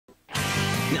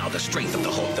Now the strength of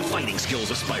the Hulk, the fighting skills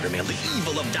of Spider-Man, the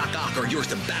evil of Doc Ock are yours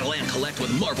to battle and collect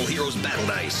with Marvel Heroes Battle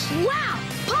Dice. Wow!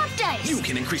 Pop Dice! You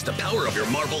can increase the power of your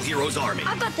Marvel Heroes army.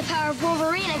 I've got the power of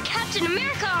Wolverine and Captain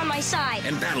America on my side.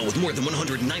 And battle with more than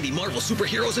 190 Marvel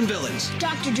superheroes and villains.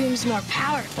 Dr. Doom's more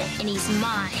powerful, and he's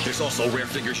mine. There's also rare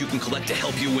figures you can collect to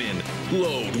help you win.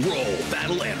 Load, roll,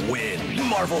 battle, and win.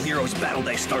 Marvel Heroes Battle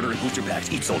Dice starter and booster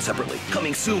packs each sold separately.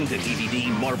 Coming soon to DVD,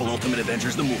 Marvel Ultimate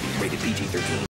Avengers the movie, rated PG-13.